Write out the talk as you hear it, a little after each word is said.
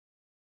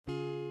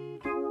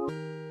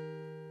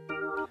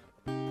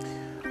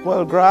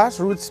Well,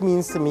 grassroots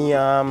means to me,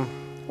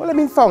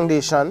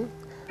 foundation,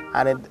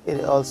 and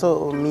it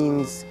also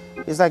means,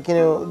 it's like, you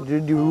know,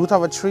 the root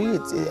of a tree.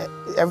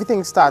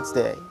 Everything starts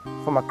there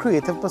from a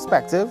creative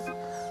perspective,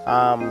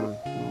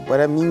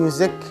 whether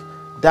music,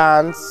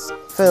 dance,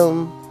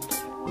 film.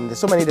 There's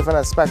so many different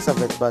aspects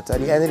of it, but at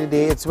the end of the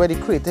day, it's where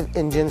the creative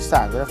engine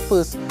starts, where the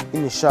first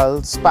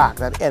initial spark,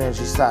 that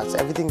energy starts.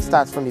 Everything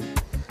starts from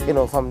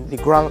the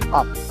ground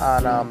up,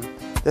 and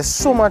there's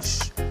so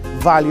much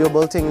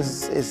valuable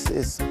things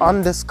is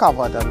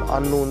undiscovered and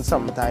unknown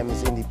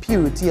sometimes in the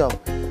purity of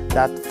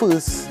that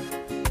first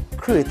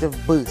creative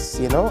burst,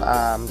 you know.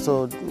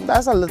 So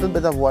that's a little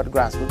bit of what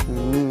Grassroots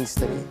means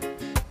to me.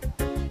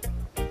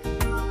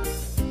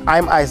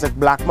 I'm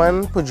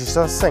Blackman,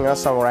 producer, singer,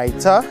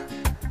 songwriter,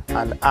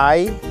 and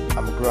I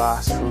am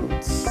Grassroots.